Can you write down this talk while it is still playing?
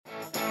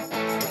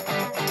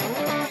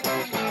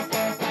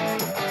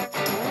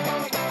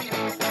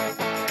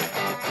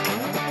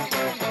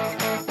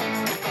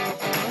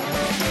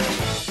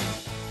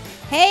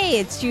Hey,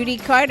 it's Judy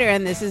Carter,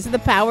 and this is the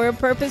Power of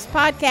Purpose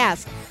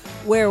podcast,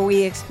 where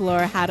we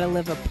explore how to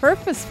live a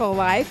purposeful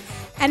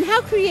life and how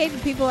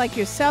creative people like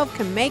yourself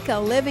can make a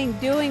living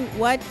doing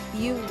what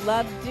you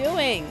love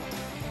doing.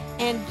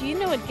 And do you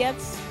know what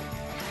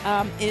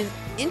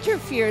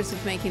interferes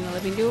with making a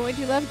living doing what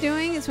you love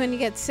doing is when you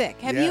get sick.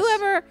 Have you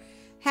ever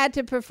had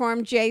to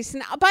perform,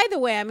 Jason? Oh, by the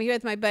way, I'm here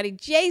with my buddy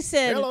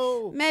Jason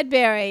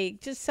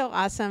Medberry. Just so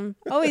awesome.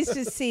 Always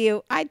to see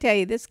you. I tell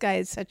you, this guy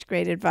is such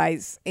great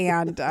advice,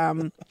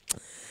 and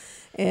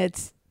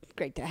it's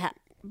great to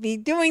be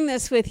doing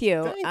this with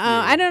you.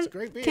 Thank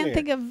you. Can't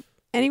think of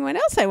anyone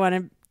else I want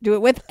to do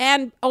it with.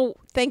 And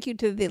thank you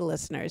to the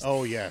listeners.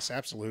 Oh yes,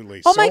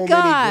 absolutely. Oh my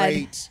God, many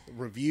great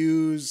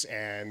reviews,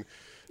 and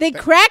they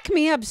crack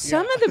me up.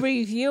 Some of the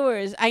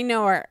reviewers I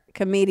know are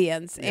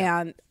comedians,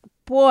 and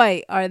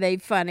boy, are they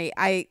funny.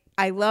 I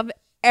love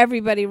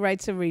everybody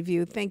writes a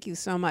review. Thank you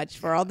so much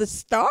for all the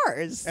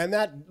stars. And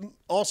that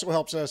also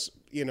helps us,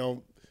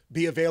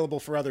 be available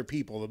for other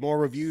people. The more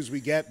reviews we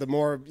get, the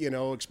more,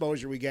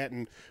 exposure we get,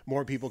 and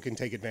more people can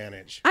take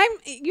advantage.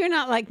 You're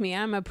not like me.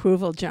 I'm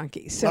approval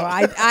junkie. So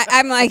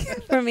I'm like,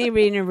 for me,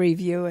 reading a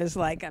review is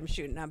like I'm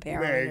shooting up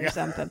heroin or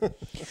something.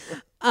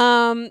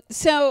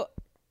 So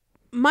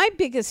my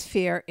biggest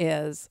fear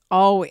is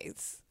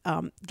always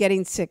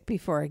getting sick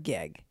before a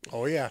gig.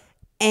 Oh, yeah.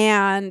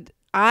 And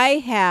I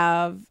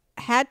have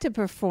had to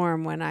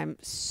perform when I'm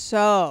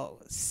so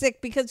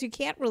sick because you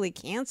can't really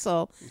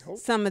cancel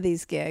some of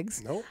these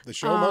gigs. Nope. The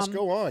show must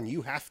go on.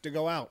 You have to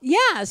go out. Yeah,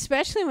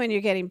 especially when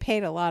you're getting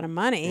paid a lot of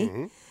money.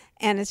 Mm-hmm.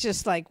 And it's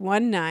just like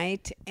one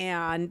night.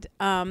 And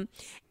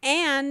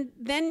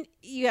then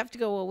you have to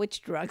go, well,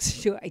 which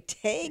drugs do I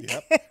take?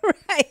 Yep.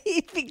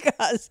 Right?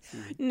 Because,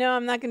 no,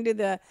 I'm not going to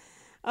do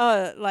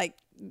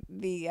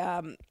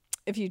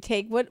if you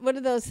take, what are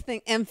those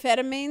things?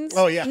 Amphetamines?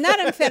 Oh, yeah. Not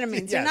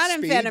amphetamines. They're not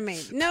speed.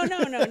 Amphetamines. No, not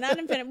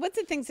amphetamines. What's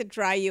the things that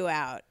dry you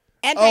out?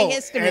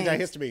 Antihistamines.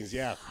 Antihistamines,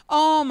 yeah.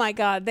 Oh, my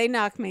God. They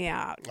knock me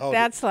out. Oh,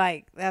 they're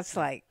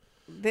like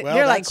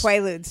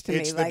Quaaludes to me.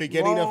 It's the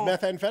beginning of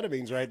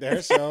methamphetamines right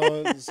there.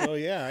 So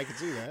yeah, I can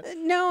see that.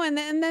 No, and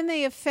then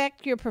they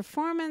affect your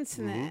performance.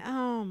 And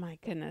oh, my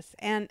goodness.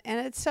 And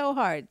it's so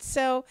hard.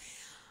 So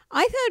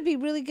I thought it'd be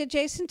really good,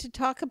 Jason, to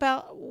talk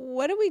about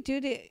what do we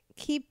do to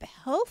keep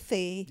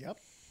healthy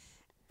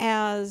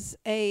as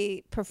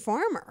a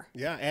performer.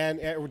 Yeah,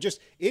 and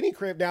just any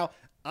career. Now,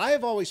 I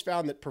have always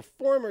found that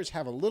performers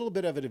have a little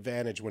bit of an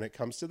advantage when it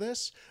comes to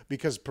this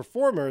because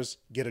performers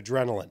get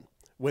adrenaline.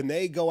 When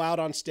they go out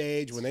on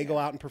stage, when they go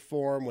out and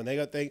perform, when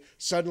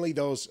suddenly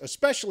those,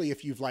 especially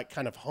if you've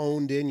kind of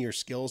honed in your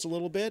skills a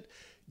little bit,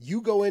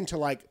 you go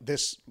into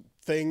this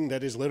thing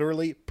that is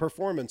literally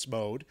performance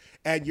mode,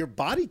 and your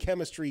body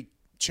chemistry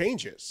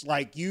changes.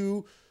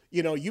 You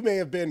may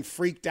have been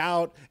freaked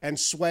out and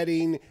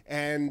sweating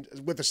and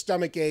with a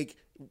stomach ache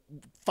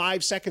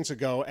 5 seconds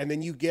ago, and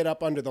then you get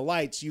up under the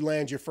lights, you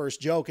land your first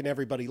joke, and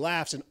everybody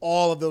laughs, and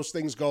all of those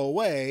things go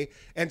away,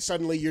 and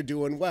suddenly you're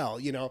doing well.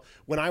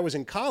 When I was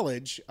in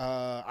college,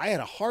 I had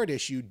a heart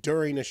issue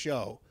during a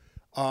show.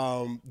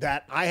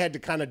 That I had to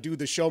kind of do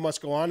the show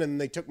must go on, and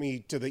they took me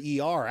to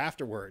the ER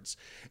afterwards.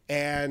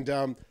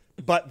 And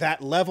but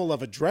that level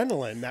of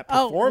adrenaline, that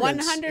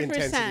performance 100%.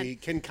 intensity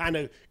can kind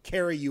of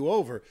carry you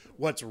over.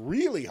 What's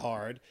really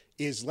hard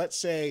is, let's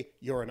say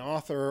you're an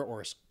author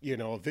or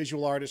a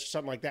visual artist or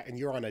something like that, and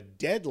you're on a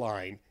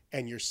deadline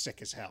and you're sick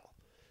as hell.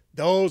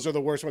 Those are the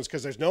worst ones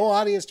because there's no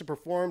audience to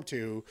perform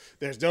to.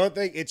 There's no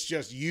thing. It's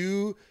just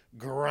you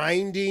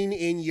grinding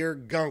in your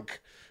gunk,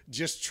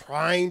 just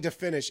trying to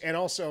finish. And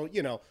also,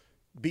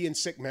 being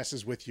sick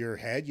messes with your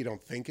head. You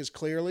don't think as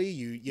clearly.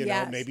 You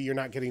know, maybe you're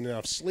not getting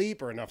enough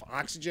sleep or enough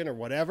oxygen or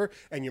whatever,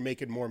 and you're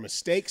making more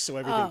mistakes, so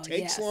everything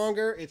takes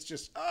longer. It's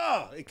just,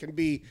 it can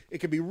be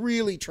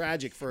really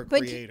tragic for a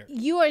creator.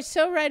 You are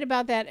so right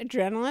about that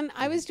adrenaline.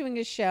 I was doing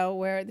a show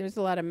where there's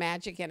a lot of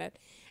magic in it,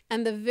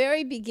 and the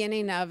very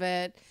beginning of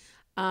it,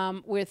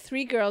 we're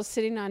three girls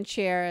sitting on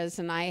chairs,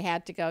 and I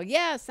had to go,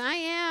 yes, I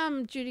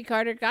am Judy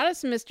Carter,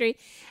 Goddess of Mystery.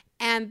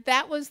 And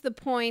that was the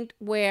point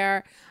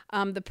where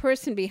the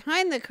person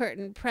behind the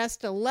curtain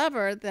pressed a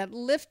lever that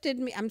lifted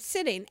me. I'm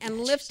sitting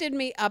and lifted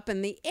me up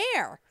in the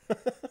air,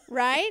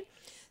 right?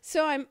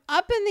 So I'm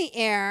up in the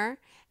air,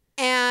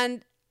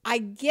 and I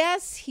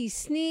guess he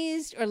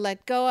sneezed or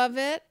let go of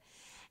it,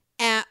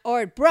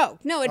 or it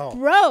broke. No, it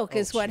broke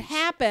is what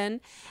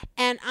happened.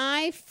 And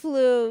I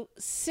flew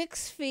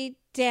 6 feet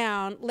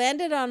down,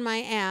 landed on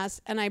my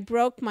ass, and I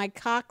broke my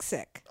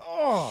coccyx.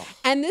 Oh.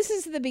 And this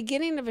is the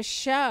beginning of a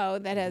show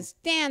that has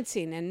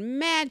dancing and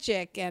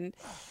magic and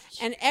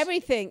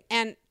everything.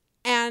 And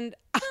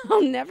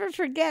I'll never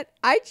forget,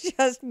 I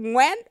just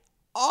went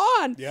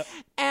on. Yep.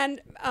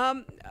 And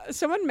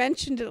someone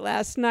mentioned it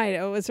last night.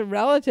 It was a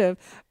relative,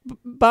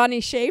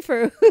 Bonnie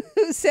Schaefer,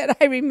 who said,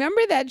 I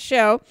remember that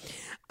show.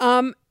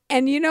 And,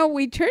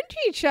 we turned to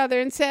each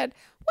other and said,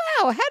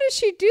 wow, how does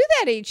she do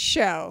that each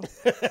show?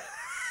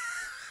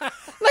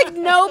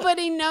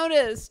 Nobody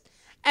noticed.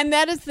 And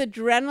that is the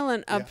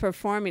adrenaline of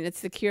performing.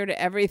 It's the cure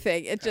to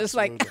everything. It's just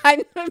my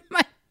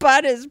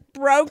butt is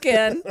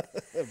broken.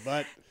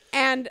 But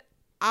And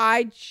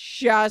I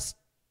just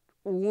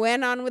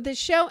went on with the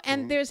show.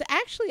 And there's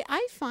actually,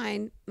 I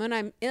find when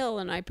I'm ill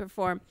and I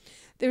perform,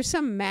 there's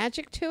some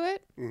magic to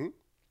it.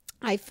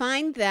 I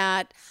find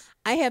that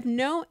I have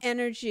no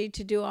energy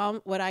to do all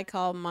what I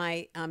call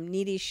my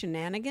needy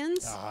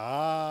shenanigans.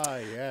 ah,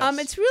 yes.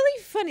 It's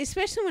really funny,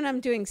 especially when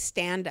I'm doing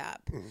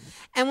stand-up.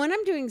 And when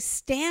I'm doing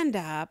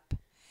stand-up,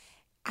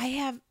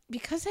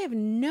 because I have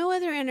no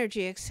other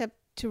energy except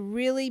to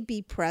really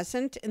be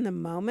present in the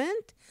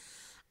moment,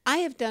 I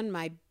have done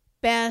my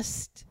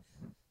best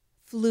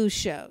flu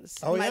shows.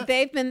 Oh, yeah?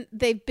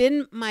 They've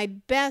been my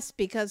best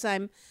because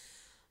I'm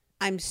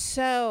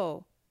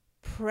so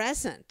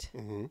present.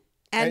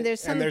 And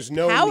there's some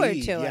no power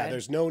need, to it. Yeah,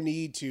 there's no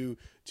need to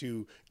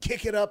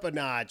kick it up a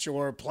notch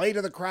or play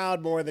to the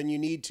crowd more than you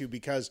need to,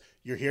 because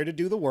you're here to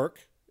do the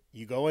work.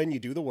 You go in, you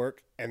do the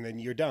work, and then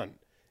you're done.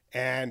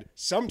 And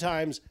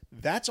sometimes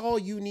that's all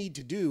you need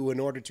to do in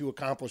order to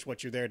accomplish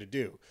what you're there to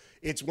do.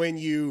 It's when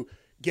you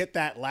get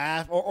that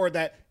laugh or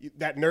that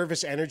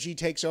nervous energy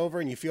takes over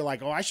and you feel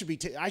like, oh, I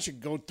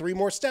should go 3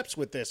 more steps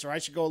with this, or I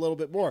should go a little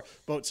bit more.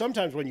 But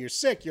sometimes when you're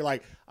sick, you're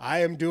like, I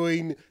am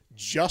doing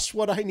just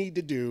what I need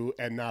to do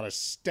and not a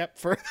step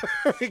further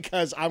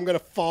because I'm going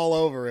to fall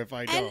over if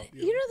I don't.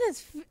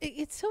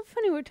 It's so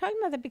funny we're talking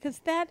about that, because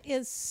that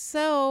is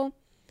so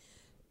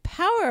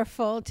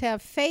powerful to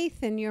have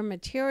faith in your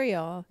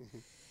material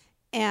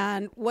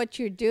and what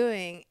you're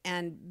doing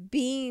and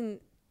being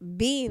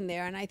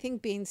there. And I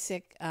think being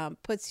sick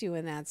puts you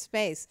in that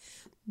space.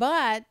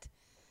 But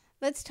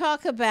let's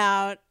talk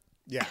about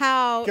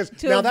how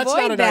to now that's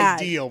avoid not an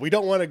that. ideal. We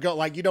don't want to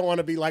go you don't want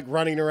to be like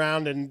running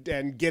around and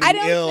getting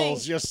ill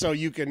just so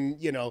you can,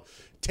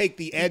 take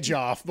the edge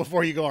off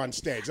before you go on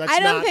stage. That's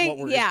not what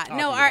we're talking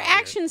about our here.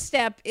 action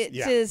step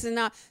is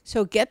not.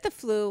 So get the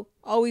flu,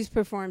 always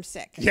perform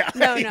sick. Yeah.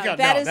 No,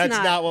 that's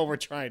not what we're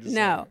trying to say.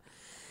 No.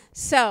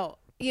 So,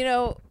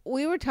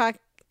 we were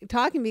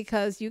talking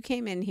because you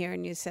came in here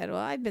and you said, well,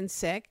 I've been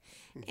sick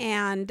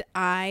and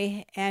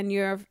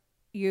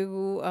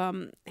you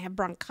have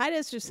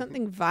bronchitis or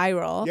something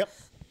viral. Yep.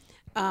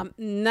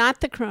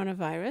 Not the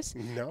coronavirus.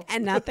 No.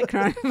 And not the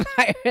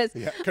coronavirus.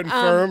 Yeah.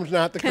 Confirmed,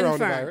 not the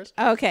confirmed.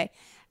 coronavirus. Okay.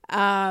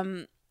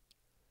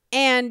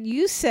 And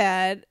you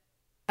said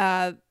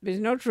there's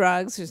no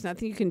drugs. There's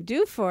nothing you can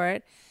do for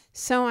it.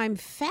 So I'm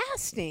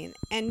fasting.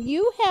 And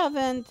you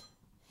haven't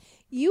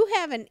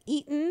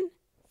eaten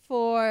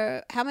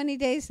for how many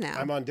days now?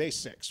 I'm on day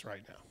 6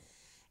 right now.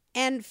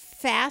 And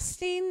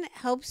fasting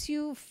helps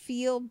you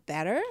feel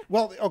better?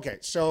 Well, okay,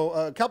 so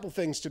a couple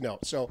things to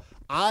note. So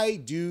I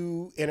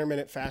do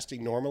intermittent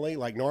fasting normally.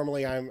 Like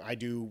normally I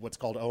do what's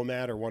called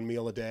OMAD, or 1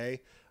 meal a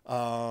day.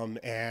 And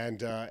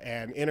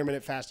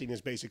intermittent fasting is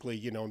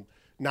basically,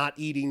 not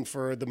eating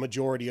for the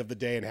majority of the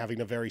day and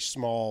having a very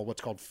small,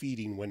 what's called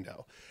feeding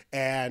window.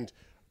 And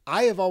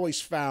I have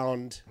always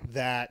found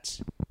that,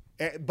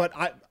 but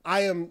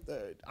I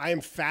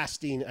am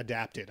fasting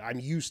adapted. I'm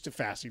used to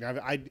fasting.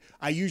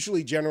 I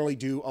usually generally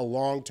do a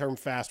long-term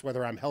fast,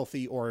 whether I'm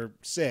healthy or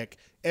sick,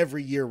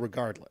 every year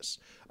regardless.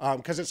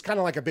 Because it's kind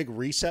of like a big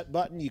reset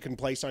button you can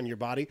place on your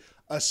body,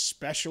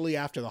 especially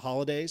after the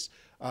holidays.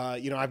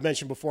 I've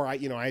mentioned before, I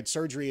had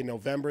surgery in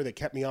November that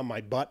kept me on my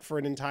butt for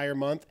an entire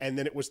month. And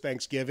then it was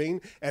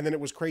Thanksgiving, and then it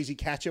was crazy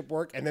catch-up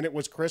work, and then it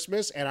was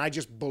Christmas. And I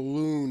just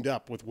ballooned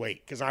up with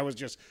weight because I was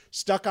just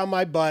stuck on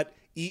my butt,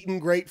 eating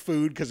great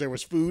food because there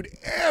was food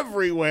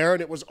everywhere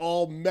and it was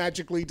all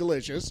magically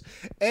delicious.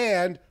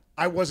 And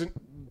I wasn't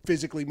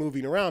physically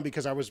moving around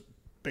because I was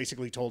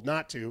basically told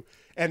not to.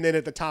 And then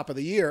at the top of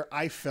the year,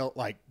 I felt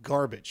like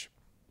garbage.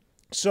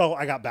 So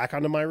I got back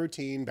onto my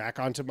routine, back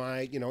onto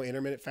my,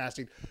 intermittent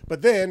fasting.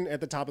 But then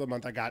at the top of the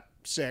month, I got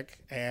sick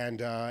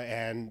and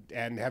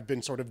have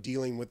been sort of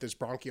dealing with this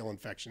bronchial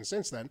infection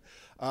since then.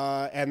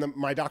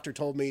 My doctor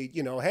told me,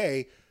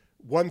 hey,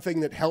 one thing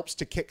that helps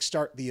to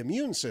kickstart the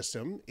immune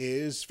system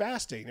is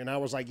fasting. And I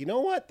was like, you know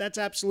what? That's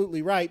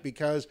absolutely right.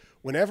 Because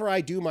whenever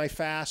I do my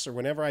fasts or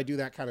whenever I do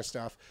that kind of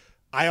stuff,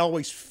 I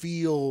always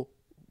feel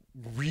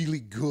really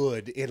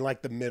good in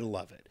like the middle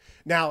of it.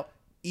 Now,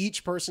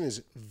 each person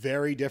is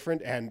very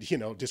different, and,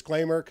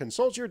 disclaimer,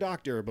 consult your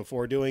doctor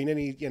before doing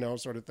any,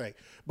 sort of thing.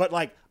 But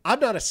like, I'm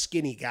not a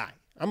skinny guy.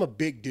 I'm a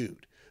big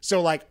dude.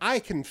 So like, I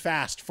can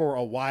fast for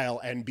a while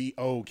and be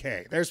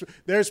okay.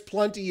 There's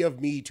plenty of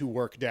me to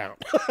work down.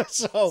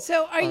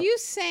 So are you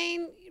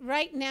saying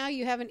right now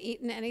you haven't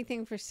eaten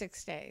anything for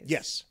 6 days?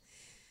 Yes.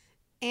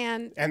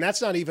 And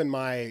that's not even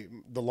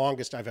the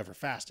longest I've ever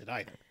fasted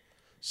either.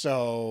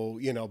 So,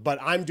 but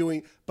I'm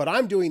doing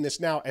this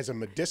now as a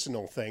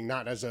medicinal thing,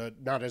 not as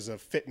a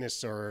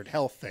fitness or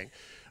health thing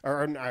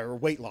or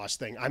weight loss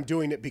thing. I'm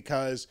doing it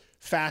because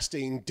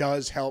fasting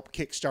does help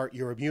kickstart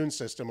your immune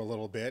system a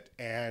little bit.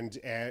 And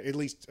at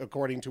least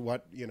according to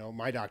what,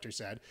 my doctor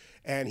said.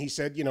 And he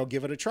said,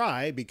 give it a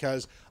try,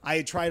 because I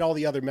had tried all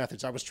the other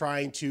methods. I was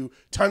trying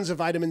tons of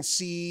vitamin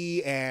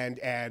C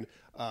and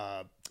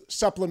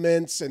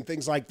supplements and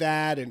things like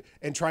that,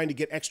 and trying to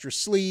get extra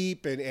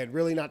sleep and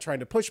really not trying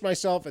to push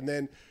myself. And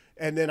then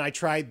And then I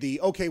tried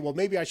okay, well,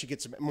 maybe I should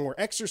get some more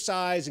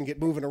exercise and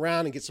get moving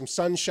around and get some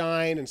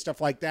sunshine and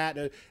stuff like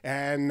that.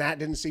 And that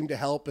didn't seem to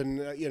help.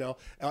 And,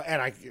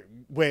 and I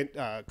went,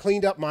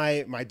 cleaned up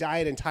my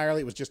diet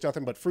entirely. It was just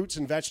nothing but fruits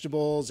and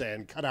vegetables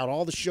and cut out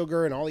all the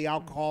sugar and all the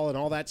alcohol and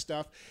all that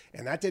stuff.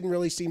 And that didn't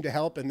really seem to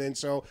help. And then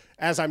so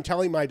as I'm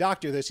telling my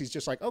doctor this, he's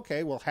just like,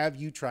 okay, well, have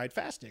you tried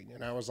fasting?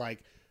 And I was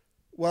like,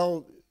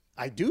 well,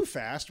 I do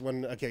fast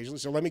occasionally,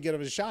 so let me give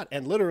it a shot.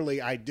 And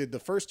literally, I did the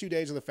first 2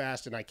 days of the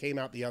fast, and I came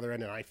out the other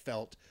end, and I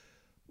felt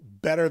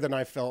better than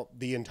I felt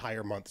the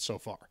entire month so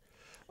far.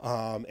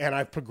 And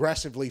I've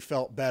progressively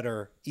felt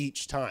better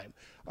each time.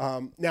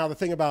 Now, the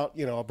thing about,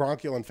 a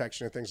bronchial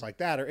infection and things like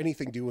that, or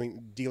anything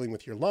dealing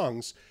with your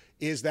lungs,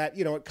 is that,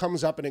 it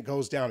comes up and it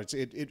goes down.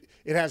 It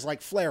has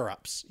like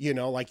flare-ups,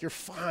 like you're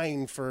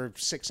fine for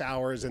 6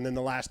 hours, and then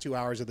the last 2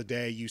 hours of the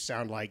day, you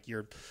sound like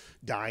you're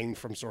dying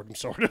from sort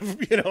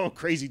of,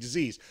 crazy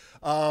disease.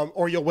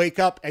 Or you'll wake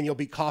up and you'll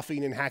be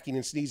coughing and hacking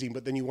and sneezing,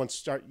 but then you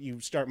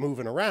start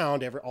moving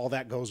around, all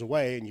that goes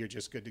away and you're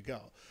just good to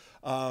go.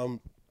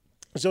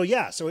 So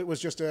it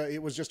was just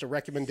a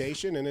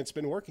recommendation, and it's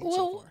been working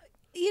so far.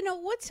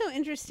 What's so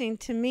interesting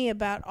to me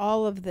about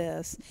all of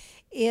this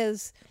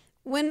is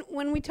when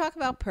we talk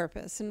about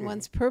purpose and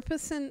one's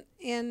purpose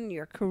in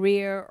your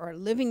career or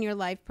living your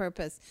life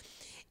purpose,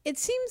 it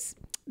seems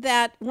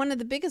that one of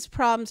the biggest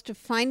problems to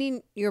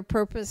finding your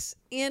purpose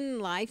in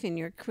life, in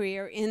your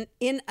career,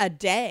 in a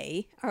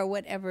day or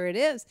whatever it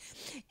is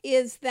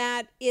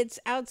that it's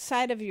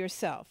outside of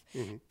yourself.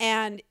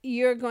 And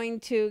you're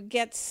going to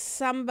get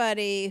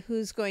somebody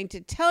who's going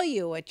to tell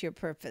you what your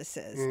purpose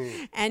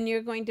is. And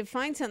you're going to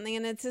find something.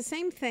 And it's the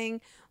same thing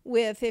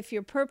with if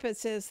your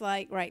purpose is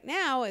like right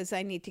now is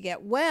I need to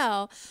get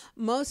well,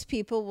 most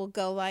people will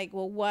go like,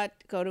 well,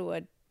 go to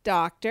a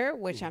doctor,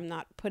 which I'm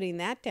not putting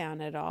that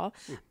down at all,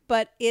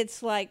 but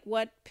it's like,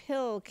 what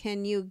pill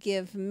can you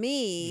give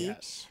me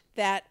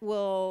that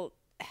will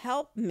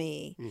help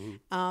me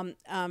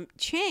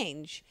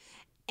change?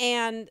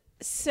 And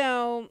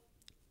so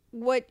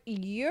what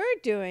you're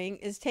doing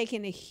is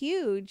taking a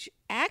huge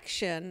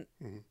action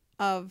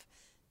of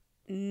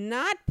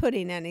not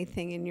putting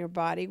anything in your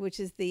body, which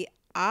is the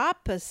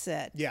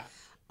opposite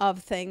of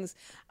things,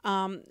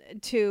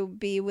 to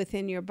be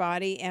within your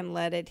body and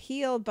let it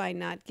heal by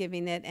not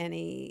giving it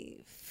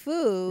any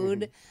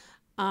food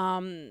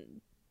to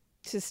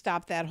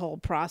stop that whole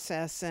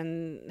process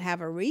and have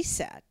a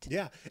reset.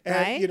 Yeah. And,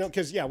 right?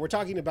 because, we're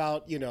talking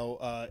about,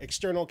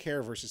 external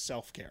care versus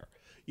self-care.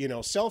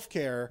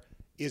 Self-care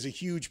is a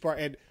huge part.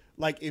 And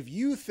like, if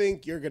you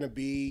think you're going to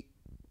be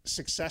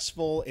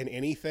successful in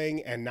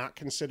anything and not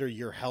consider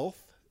your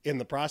health in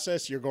the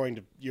process, you're going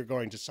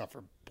to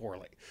suffer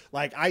poorly.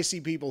 Like, I see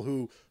people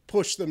who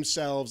push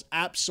themselves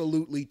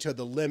absolutely to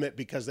the limit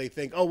because they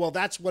think, oh, well,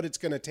 that's what it's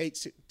going to take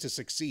to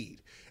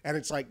succeed. And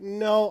it's like,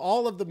 no,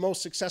 all of the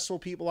most successful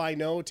people I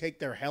know take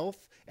their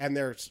health and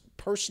their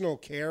personal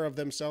care of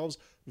themselves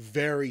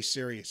very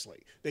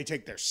seriously. They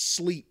take their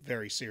sleep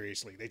very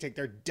seriously. They take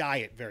their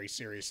diet very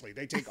seriously.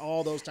 They take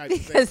all those types of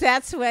things. Because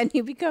that's when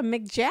you become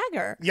Mick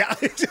Jagger. Yeah.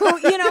 Who,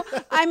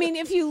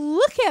 if you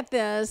look at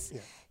this,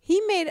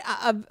 he made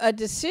a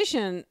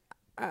decision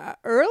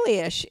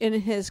early-ish in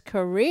his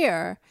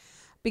career,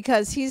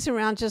 because he's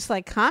around just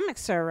like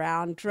comics are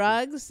around,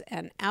 drugs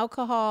and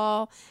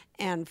alcohol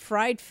and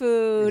fried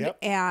food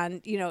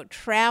and,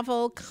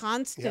 travel,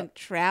 constant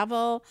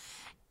travel,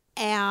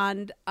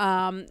 and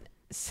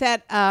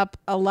set up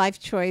a life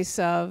choice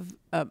of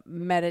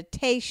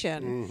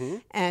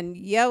meditation and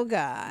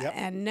yoga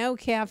and no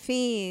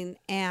caffeine.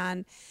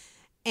 And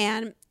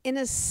in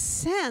a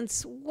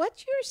sense,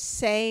 what you're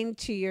saying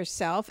to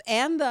yourself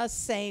and thus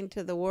saying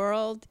to the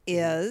world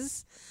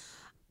is,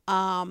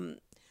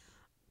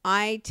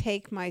 I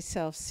take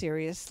myself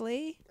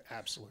seriously.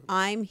 Absolutely.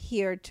 I'm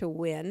here to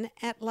win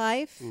at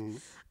life.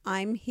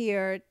 I'm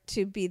here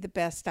to be the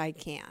best I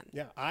can.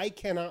 Yeah, I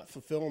cannot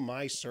fulfill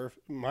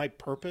my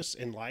purpose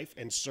in life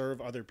and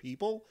serve other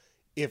people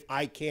if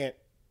I can't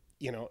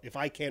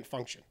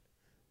function.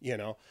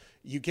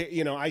 You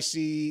can't, I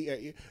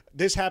see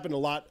this happened a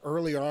lot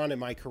earlier on in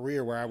my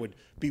career where I would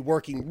be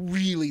working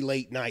really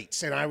late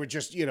nights and I would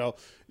just,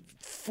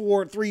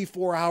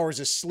 4 hours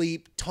of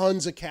sleep,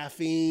 tons of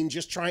caffeine,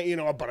 just trying,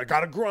 but I got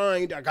to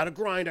grind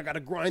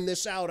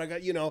this out. I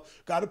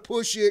got to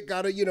push it,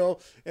 and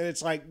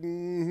it's like,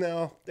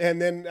 no. And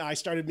then I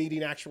started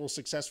meeting actual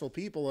successful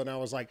people and I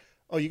was like,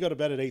 oh, you go to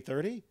bed at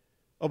 8:30?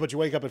 Oh, but you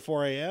wake up at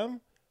 4 a.m.?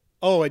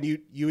 Oh, and you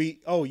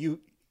eat,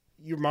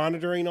 you're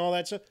monitoring all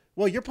that stuff.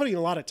 Well, you're putting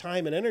a lot of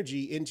time and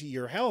energy into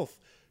your health.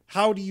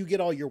 How do you get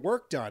all your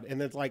work done?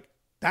 And it's like,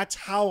 that's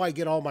how I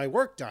get all my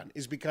work done,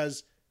 is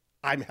because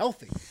I'm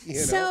healthy.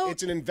 So,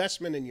 it's an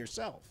investment in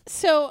yourself.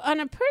 So on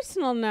a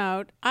personal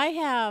note, I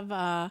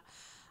have,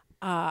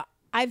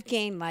 I've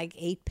gained like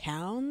 8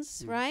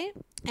 pounds, right?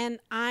 And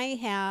I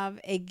have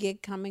a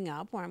gig coming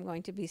up where I'm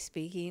going to be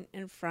speaking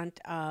in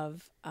front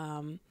of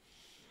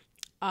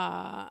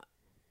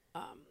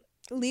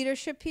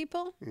leadership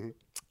people,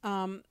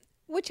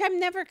 which I'm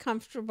never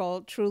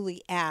comfortable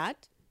truly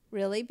at,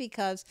 really,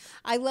 because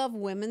I love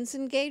women's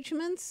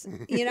engagements.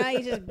 You know,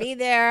 you just be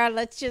there.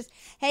 Let's just,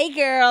 hey,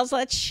 girls,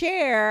 let's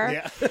share.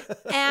 Yeah.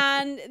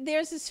 And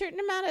there's a certain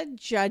amount of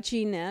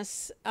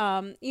judginess,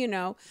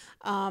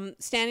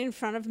 standing in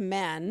front of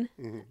men.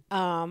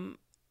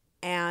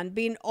 And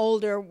being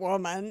older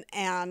woman,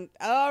 and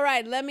all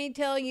right, let me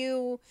tell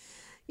you,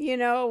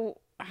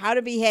 how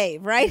to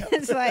behave, right?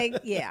 It's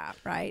like, yeah,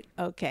 right,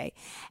 okay.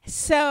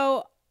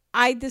 So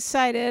I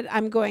decided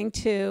I'm going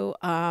to,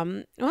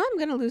 I'm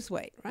going to lose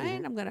weight,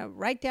 right? I'm going to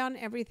write down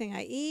everything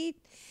I eat,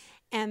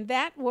 and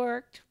that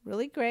worked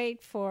really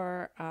great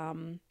for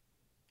 9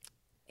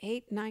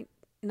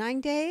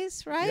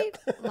 days, right?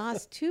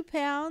 Lost 2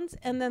 pounds,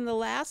 and then the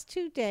last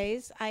 2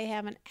 days, I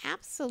have an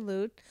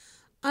absolute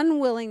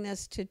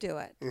unwillingness to do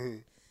it.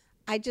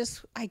 I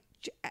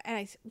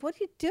said, what are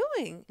you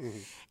doing?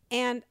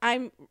 And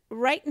I'm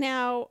right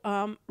now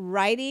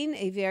writing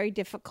a very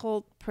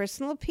difficult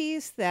personal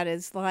piece that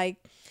is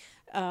like,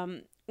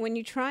 when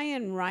you try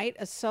and write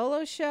a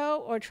solo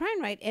show or try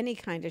and write any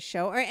kind of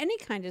show or any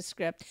kind of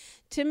script,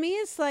 to me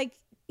it's like,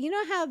 you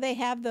know how they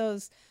have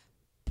those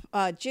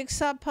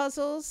jigsaw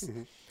puzzles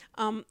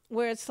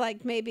where it's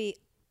like maybe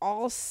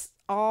all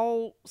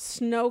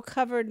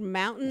snow-covered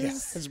mountains.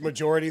 Yeah, it's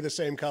majority the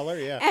same color,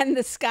 yeah. And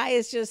the sky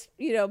is just,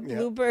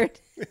 bluebird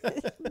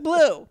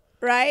blue,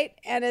 right?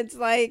 And it's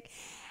like,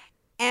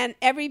 and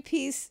every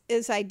piece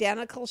is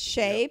identical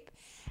shape,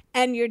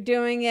 and you're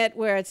doing it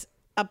where it's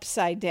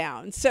upside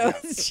down. So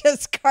it's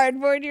just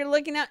cardboard you're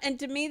looking at. And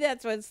to me,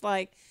 that's what it's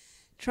like,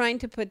 trying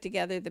to put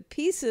together the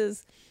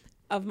pieces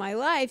of my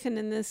life, and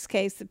in this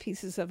case, the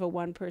pieces of a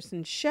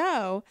one-person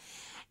show.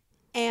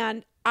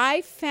 And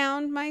I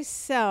found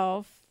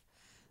myself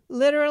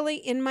literally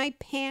in my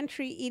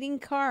pantry eating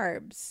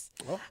carbs.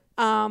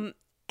 And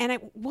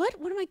what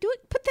am I doing?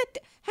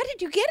 How did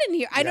you get in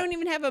here? I don't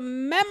even have a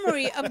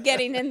memory of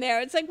getting in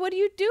there. It's like, what are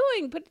you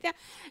doing? Put it down.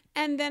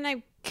 And then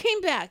I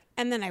came back,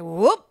 and then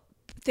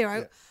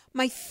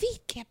my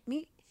feet kept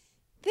me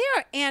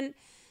there. And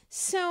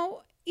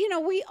so,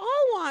 we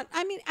all want,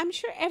 I'm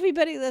sure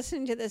everybody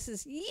listening to this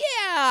is,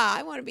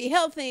 I want to be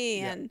healthy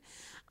and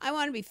I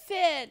want to be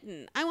fit,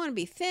 and I want to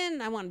be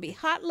thin. I want to be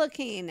hot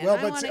looking.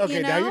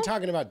 And now you're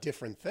talking about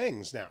different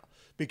things now,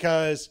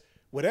 because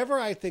whenever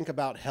I think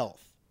about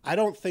health, I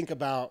don't think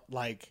about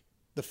like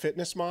the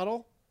fitness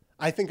model.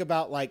 I think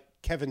about like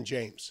Kevin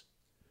James.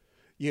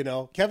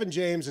 Kevin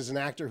James is an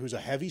actor who's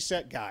a heavy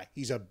set guy.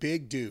 He's a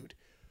big dude,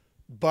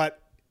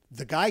 but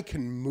the guy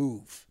can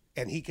move.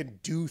 And he can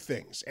do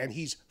things, and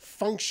he's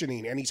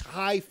functioning, and he's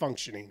high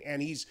functioning,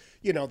 and he's,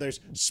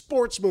 there's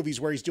sports movies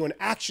where he's doing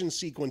action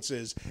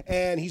sequences,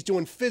 and he's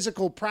doing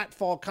physical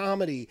pratfall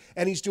comedy,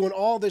 and he's doing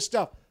all this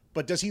stuff.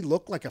 But does he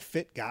look like a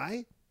fit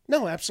guy?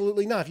 No,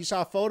 absolutely not. If you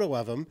saw a photo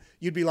of him,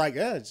 you'd be like,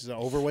 it's an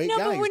overweight guy.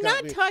 No, but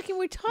we're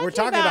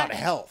talking about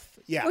health.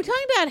 Yeah. We're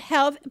talking about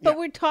health, but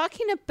we're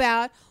talking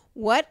about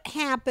what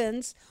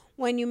happens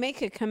when you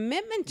make a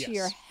commitment to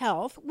your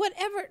health,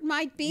 whatever it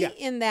might be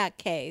in that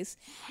case,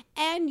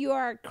 and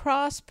your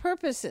cross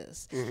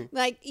purposes.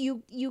 Like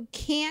you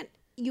can't,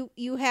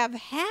 you have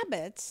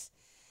habits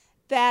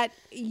that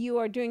you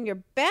are doing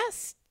your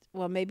best.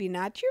 Well, maybe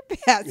not your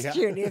best,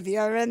 Judy, if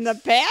you're in the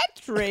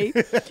pantry.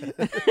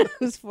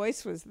 Whose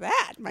voice was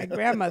that? My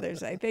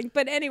grandmother's, I think.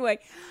 But anyway,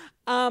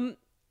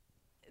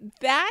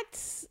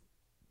 that's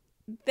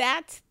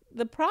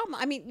the problem.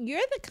 I mean,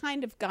 you're the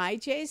kind of guy,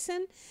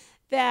 Jason,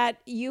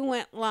 that you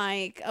went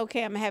like,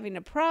 okay, I'm having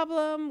a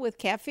problem with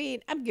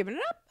caffeine. I'm giving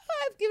it up.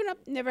 I've given up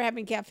never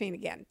having caffeine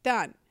again.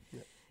 Done.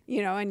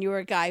 Yeah. And you were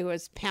a guy who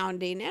was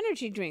pounding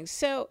energy drinks.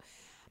 So,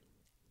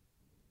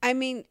 I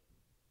mean,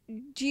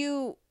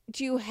 do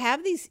you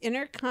have these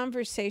inner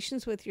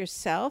conversations with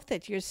yourself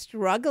that you're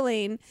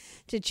struggling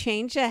to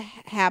change a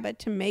habit,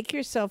 to make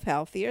yourself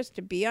healthier,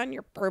 to be on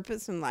your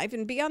purpose in life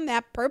and be on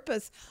that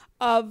purpose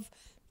of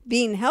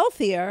being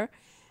healthier,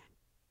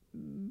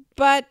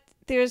 but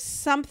there's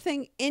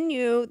something in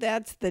you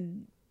that's the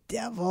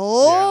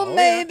devil,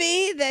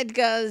 maybe, that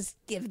goes,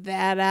 give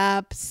that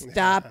up,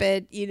 stop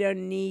it, you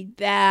don't need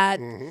that.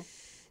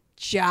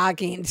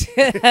 Jogging.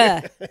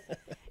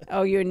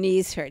 Oh, your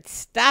knees hurt.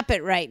 Stop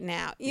it right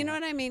now. You know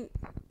what I mean?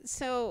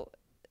 So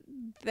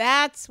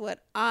that's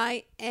what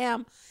I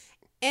am.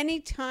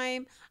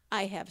 Anytime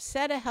I have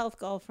set a health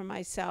goal for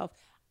myself,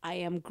 I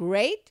am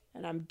great,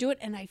 and I'm doing it,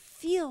 and I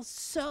feel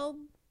so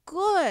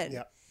good.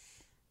 Yeah.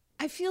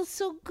 I feel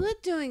so good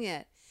doing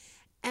it.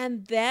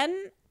 And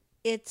then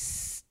it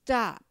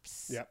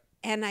stops. Yep.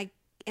 And I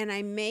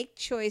make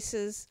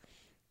choices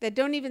that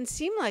don't even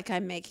seem like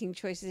I'm making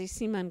choices. They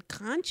seem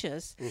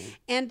unconscious.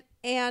 And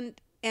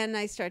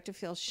I start to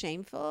feel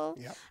shameful.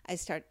 Yep. I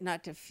start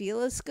not to feel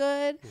as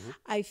good.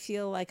 I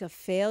feel like a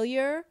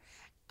failure.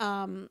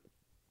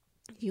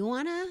 You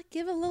want to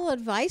give a little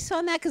advice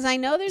on that? Because I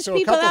know there's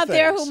people out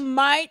there who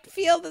might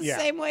feel the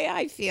same way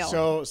I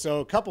feel. So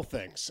a couple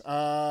things.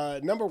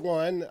 Number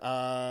one,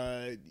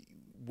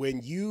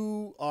 when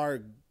you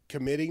are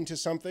committing to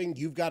something,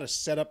 you've got to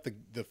set up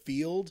the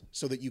field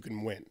so that you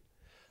can win.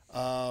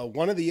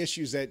 One of the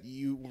issues that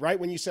right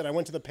when you said I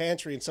went to the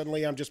pantry and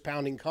suddenly I'm just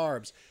pounding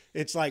carbs,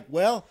 it's like,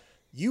 well,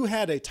 you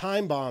had a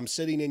time bomb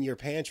sitting in your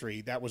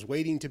pantry that was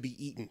waiting to be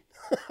eaten.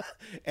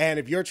 And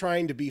if you're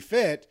trying to be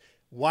fit,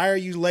 why are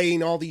you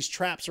laying all these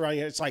traps around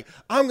you? It's like,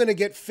 I'm going to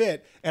get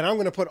fit and I'm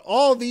going to put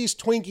all these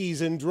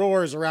Twinkies in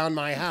drawers around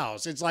my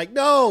house. It's like,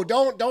 no,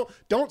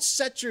 don't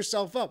set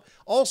yourself up.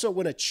 Also,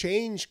 when a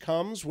change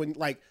comes, when,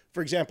 like,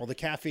 for example, the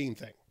caffeine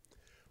thing,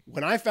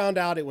 when I found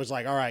out, it was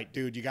like, all right,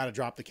 dude, you got to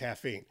drop the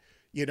caffeine.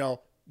 You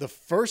know, the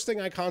first thing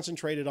I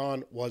concentrated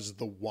on was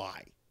the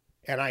why.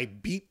 And I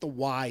beat the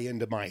why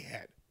into my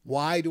head.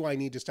 Why do I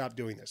need to stop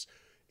doing this?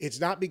 It's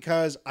not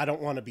because I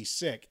don't want to be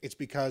sick. It's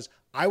because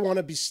I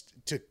want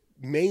to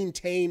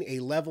maintain a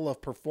level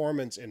of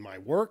performance in my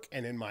work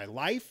and in my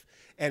life.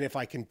 And if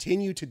I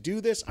continue to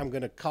do this, I'm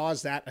going to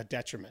cause that a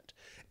detriment.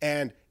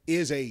 And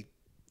is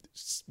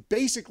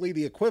basically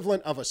the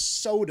equivalent of a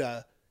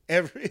soda,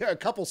 a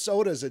couple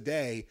sodas a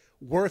day,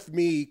 worth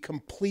me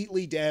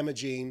completely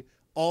damaging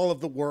all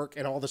of the work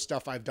and all the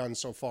stuff I've done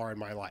so far in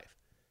my life?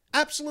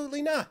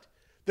 Absolutely not.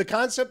 The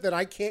concept that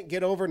I can't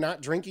get over not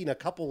drinking a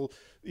couple,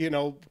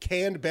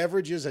 canned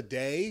beverages a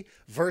day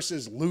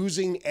versus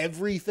losing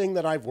everything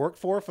that I've worked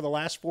for the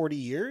last 40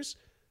 years.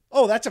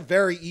 Oh, that's a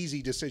very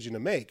easy decision to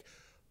make,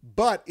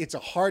 but it's a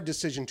hard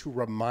decision to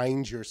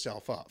remind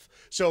yourself of.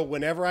 So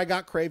whenever I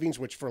got cravings,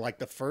 which for like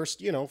the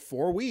first,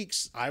 4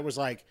 weeks, I was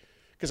like,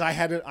 because I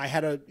had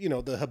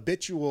the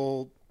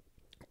habitual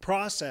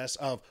process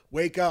of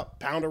wake up,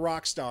 pound a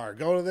Rockstar,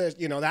 go to this,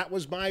 that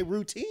was my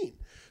routine.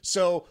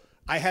 So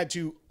I had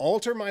to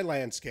alter my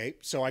landscape.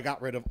 So I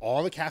got rid of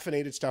all the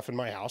caffeinated stuff in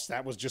my house.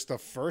 That was just the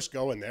first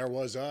go, and there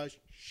was a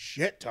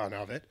shit ton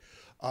of it.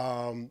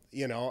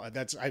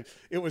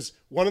 It was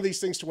one of these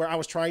things to where I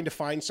was trying to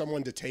find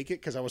someone to take it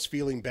because I was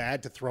feeling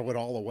bad to throw it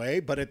all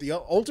away. But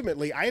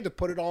ultimately, I had to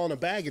put it all in a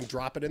bag and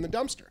drop it in the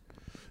dumpster.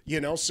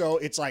 So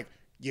it's like,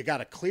 you got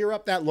to clear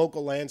up that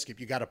local landscape.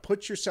 You got to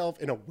put yourself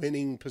in a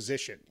winning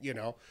position,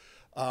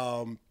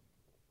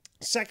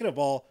 Second of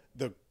all,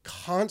 the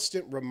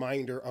constant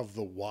reminder of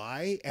the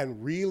why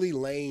and really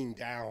laying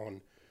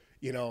down,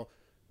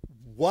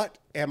 what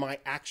am I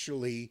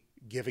actually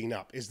giving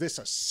up? Is this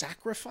a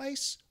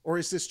sacrifice or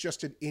is this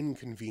just an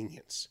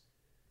inconvenience?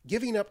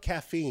 Giving up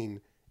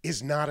caffeine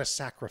is not a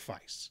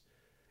sacrifice.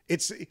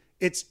 It's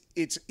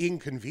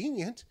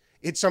inconvenient.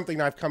 It's something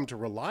I've come to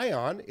rely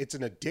on. It's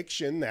an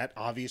addiction that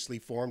obviously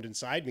formed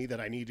inside me that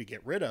I need to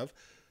get rid of,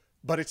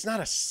 but it's not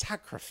a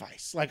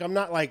sacrifice. Like, I'm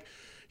not like,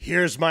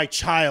 here's my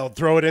child,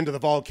 throw it into the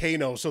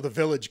volcano so the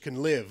village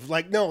can live.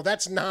 Like, no,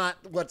 that's not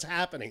what's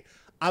happening.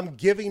 I'm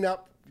giving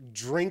up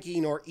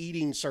drinking or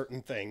eating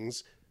certain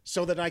things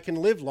so that I can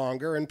live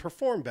longer and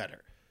perform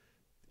better.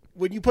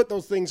 When you put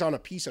those things on a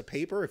piece of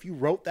paper, if you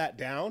wrote that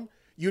down,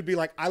 you'd be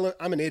like,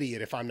 I'm an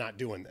idiot if I'm not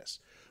doing this.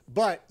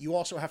 But you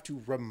also have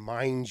to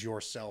remind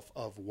yourself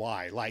of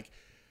why. Like,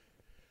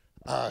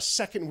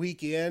 second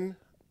week in,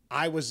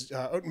 I was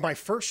my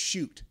first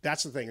shoot.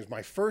 That's the thing, is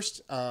my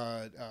first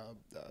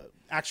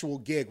actual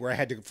gig where I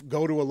had to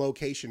go to a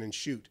location and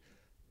shoot.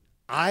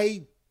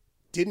 I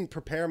didn't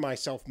prepare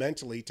myself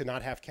mentally to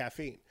not have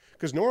caffeine.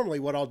 Because normally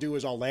what I'll do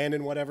is I'll land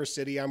in whatever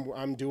city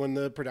I'm doing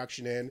the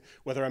production in,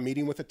 whether I'm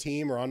meeting with a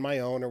team or on my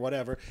own or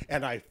whatever.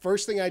 And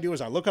first thing I do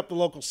is I look up the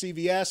local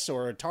CVS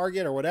or a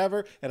Target or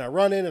whatever, and I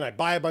run in and I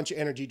buy a bunch of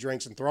energy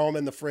drinks and throw them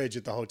in the fridge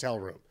at the hotel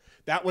room.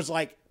 That was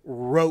like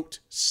rote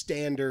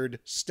standard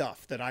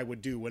stuff that I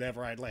would do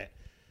whenever I'd land.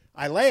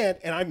 I land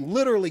and I'm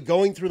literally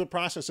going through the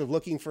process of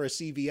looking for a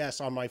CVS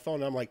on my phone.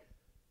 And I'm like,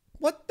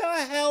 what the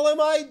hell am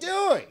I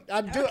doing?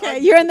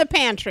 You're in the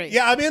pantry.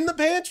 Yeah, I'm in the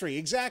pantry.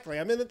 Exactly.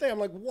 I'm in the thing. I'm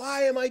like,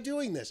 why am I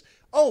doing this?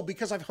 Oh,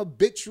 because I've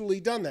habitually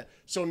done that.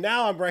 So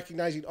now I'm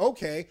recognizing,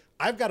 okay,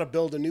 I've got to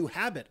build a new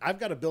habit. I've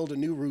got to build a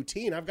new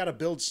routine. I've got to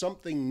build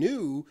something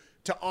new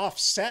to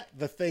offset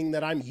the thing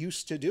that I'm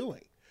used to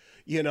doing.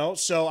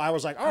 So I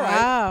was like, all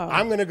right,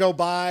 I'm going to go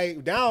buy.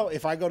 Now,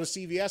 if I go to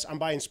CVS, I'm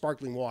buying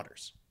sparkling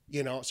waters,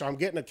 so I'm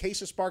getting a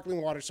case of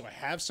sparkling water so I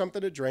have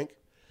something to drink.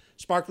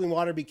 Sparkling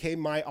water became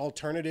my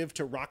alternative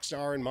to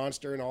Rockstar and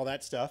Monster and all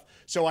that stuff.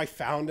 So I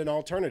found an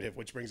alternative,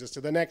 which brings us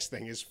to the next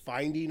thing, is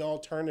finding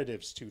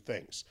alternatives to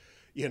things.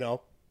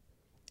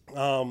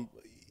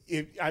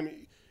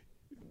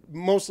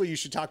 Mostly you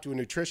should talk to a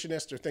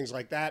nutritionist or things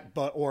like that,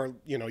 or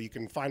you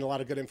can find a lot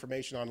of good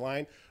information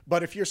online.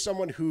 But if you're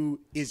someone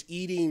who is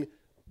eating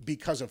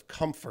because of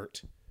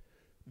comfort,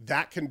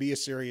 that can be a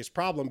serious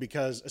problem,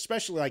 because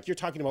especially like you're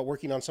talking about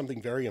working on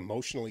something very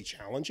emotionally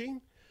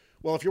challenging.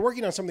 Well, if you're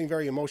working on something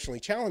very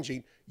emotionally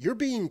challenging, you're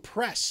being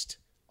pressed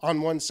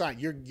on one side.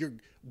 You're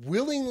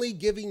willingly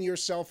giving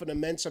yourself an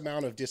immense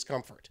amount of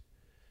discomfort.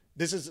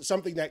 This is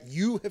something that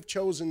you have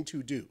chosen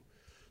to do.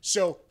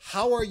 So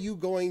how are you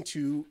going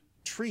to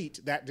treat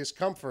that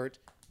discomfort,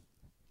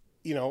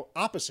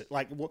 opposite?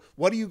 Like,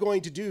 what are you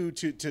going to do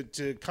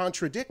to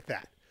contradict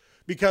that?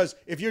 Because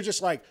if you're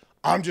just like,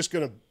 I'm just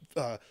going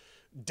to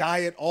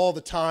diet all the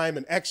time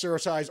and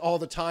exercise all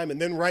the time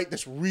and then write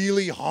this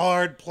really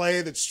hard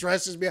play that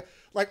stresses me,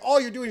 like,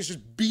 all you're doing is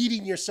just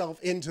beating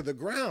yourself into the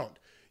ground.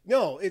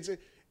 No, it's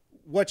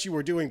what you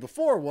were doing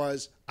before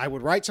was I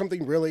would write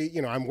something really,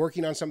 I'm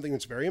working on something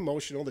that's very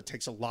emotional that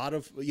takes a lot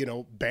of,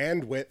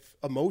 bandwidth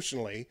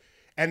emotionally.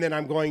 And then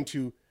I'm going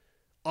to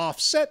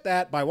offset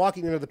that by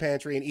walking into the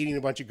pantry and eating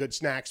a bunch of good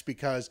snacks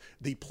because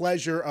the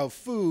pleasure of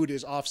food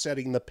is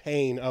offsetting the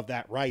pain of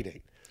that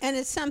writing. And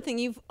it's something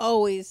you've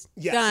always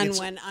done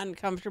when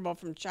uncomfortable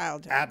from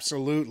childhood.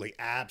 Absolutely.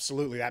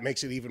 Absolutely. That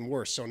makes it even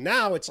worse. So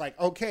now it's like,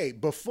 okay,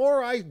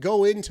 before I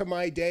go into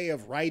my day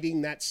of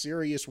writing that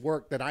serious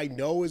work that I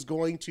know is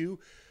going to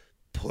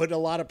put a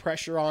lot of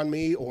pressure on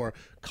me or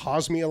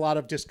cause me a lot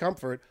of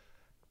discomfort,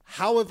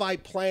 how have I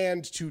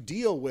planned to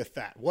deal with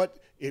that?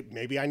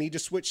 Maybe I need to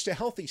switch to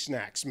healthy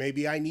snacks.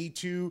 Maybe I need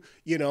to,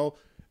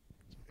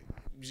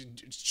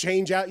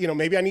 change out,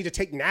 maybe I need to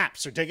take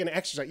naps or take an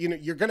exercise.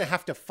 You're going to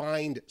have to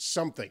find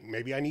something.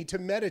 Maybe I need to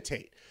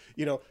meditate.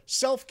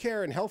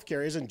 Self-care and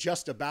healthcare isn't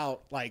just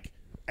about like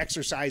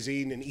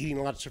exercising and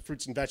eating lots of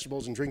fruits and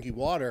vegetables and drinking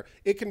water.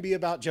 It can be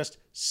about just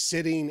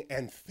sitting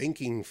and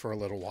thinking for a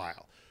little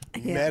while,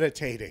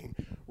 meditating,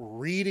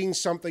 reading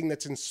something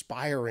that's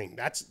inspiring.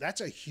 That's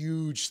a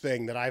huge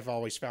thing that I've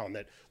always found,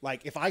 that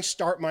like if I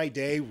start my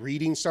day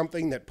reading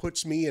something that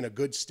puts me in a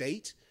good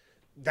state,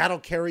 that'll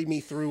carry me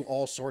through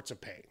all sorts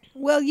of pain.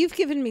 Well, you've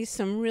given me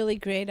some really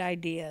great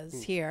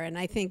ideas here, and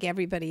I think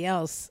everybody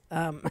else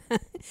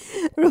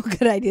real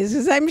good ideas,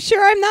 because I'm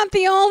sure I'm not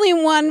the only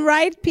one,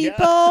 right,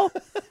 people?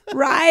 Yeah.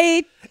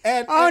 Right?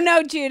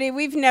 No, Judy,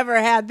 we've never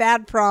had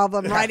that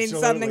problem, writing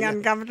something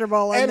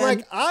uncomfortable. And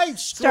like I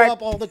screw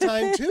up all the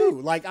time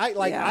too.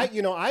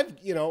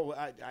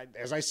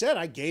 As I said,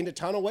 I gained a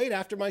ton of weight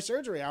after my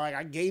surgery.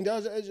 I gained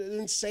an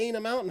insane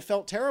amount and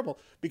felt terrible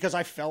because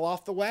I fell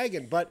off the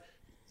wagon. But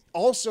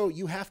also,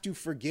 you have to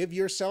forgive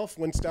yourself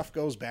when stuff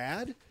goes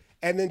bad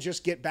and then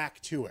just get back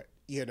to it.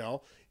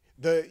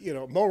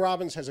 Mo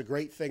Robbins has a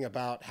great thing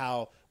about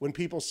how when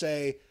people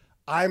say,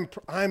 I'm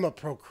a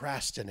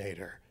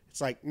procrastinator,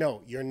 it's like,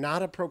 no, you're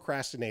not a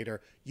procrastinator.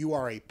 You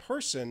are a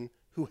person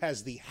who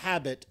has the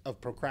habit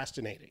of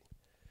procrastinating.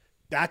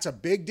 That's a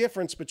big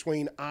difference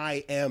between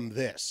I am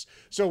this.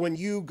 So when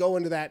you go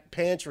into that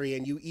pantry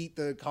and you eat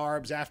the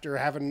carbs after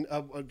having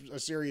a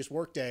serious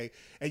work day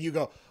and you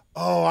go,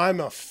 oh, I'm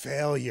a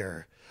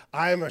failure.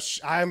 I'm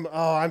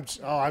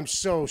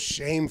so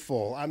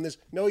shameful. I'm this.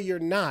 No, you're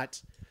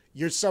not.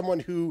 You're someone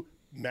who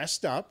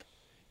messed up.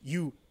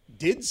 You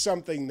did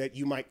something that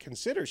you might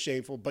consider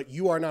shameful, but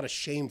you are not a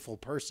shameful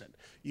person.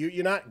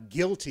 You're not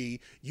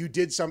guilty. You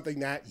did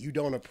something that you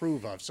don't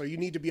approve of. So you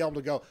need to be able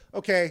to go,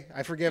 okay,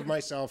 I forgive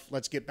myself.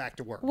 Let's get back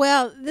to work.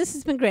 Well, this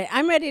has been great.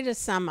 I'm ready to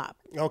sum up.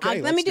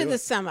 Okay, let me do the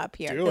sum up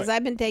here, because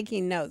I've been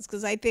taking notes,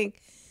 because I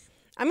think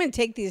I'm going to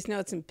take these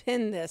notes and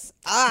pin this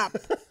up.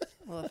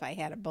 Well, if I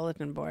had a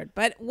bulletin board,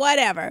 but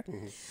whatever.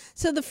 Mm-hmm.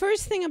 So the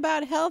first thing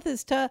about health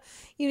is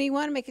you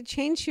want to make a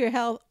change to your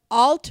health,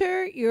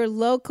 alter your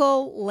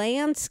local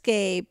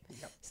landscape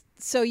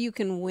so you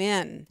can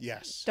win.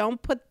 Yes.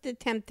 Don't put the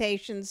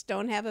temptations.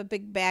 Don't have a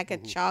big bag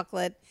of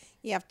chocolate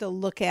you have to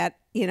look at,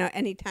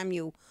 anytime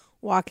you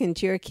walk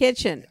into your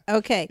kitchen. Yeah.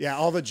 Okay. Yeah,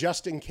 all the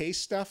just in case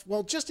stuff.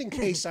 Well, just in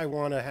case I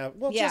want to have,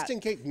 just in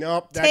case.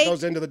 Nope, that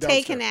goes into the dumpster.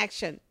 Take an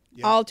action.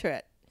 Yeah. Alter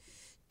it.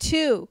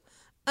 2,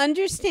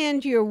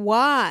 understand your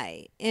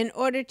why in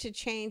order to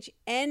change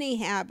any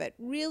habit.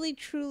 Really,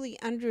 truly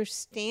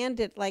understand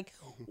it. Like,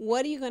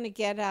 what are you going to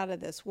get out of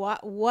this?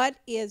 What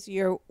is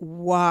your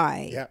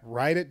why? Yeah,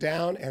 write it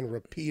down and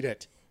repeat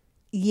it.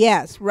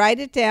 Yes, write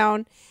it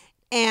down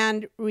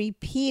and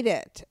repeat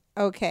it.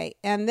 Okay,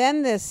 and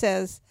then this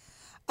says,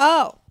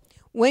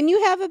 when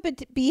you have a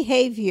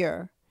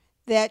behavior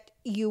that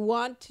you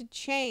want to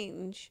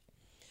change,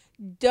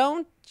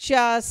 don't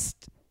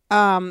just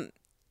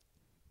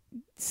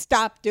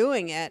stop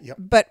doing it,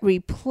 but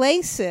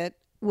replace it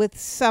with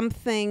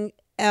something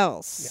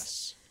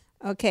else.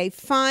 Yes. Okay,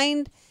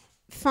 find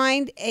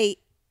a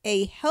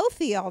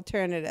healthy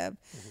alternative.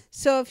 Mm-hmm.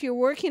 So if you're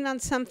working on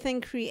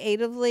something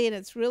creatively and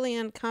it's really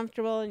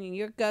uncomfortable and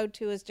your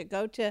go-to is to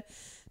go to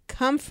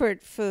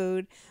comfort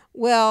food,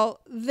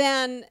 well,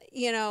 then,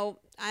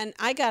 and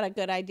I got a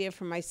good idea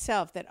for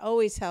myself that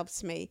always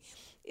helps me,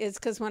 is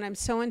because when I'm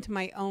so into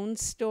my own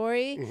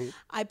story,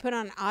 I put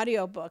on an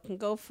audiobook and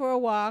go for a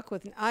walk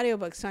with an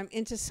audiobook. So I'm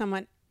into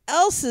someone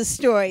else's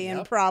story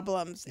and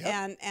problems.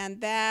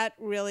 And that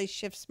really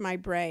shifts my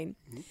brain.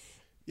 Mm-hmm.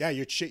 Yeah,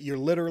 you're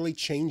literally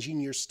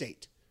changing your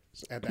state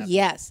at that point.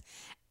 Yes.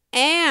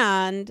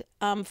 And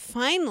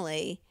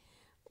finally,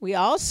 we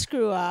all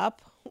screw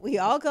up. We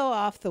all go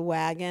off the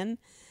wagon.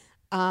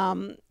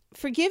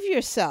 Forgive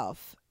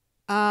yourself.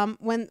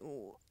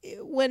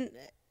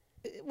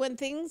 When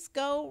things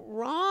go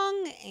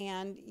wrong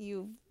and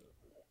you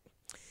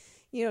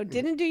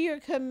didn't do your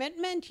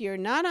commitment, you're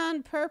not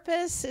on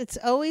purpose. It's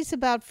always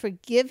about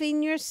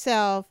forgiving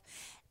yourself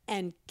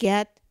and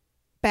get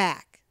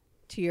back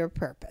to your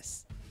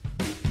purpose.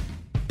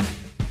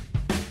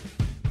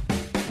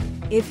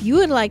 If you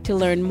would like to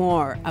learn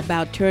more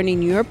about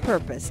turning your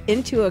purpose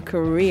into a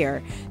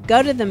career,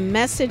 go to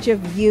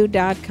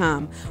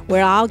themessageofyou.com,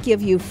 where I'll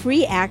give you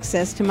free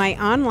access to my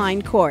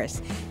online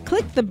course.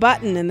 Click the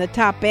button in the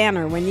top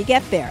banner when you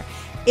get there.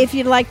 If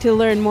you'd like to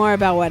learn more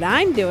about what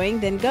I'm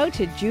doing, then go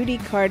to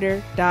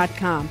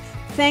judycarter.com.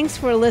 Thanks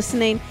for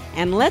listening,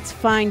 and let's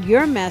find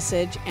your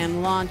message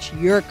and launch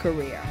your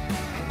career.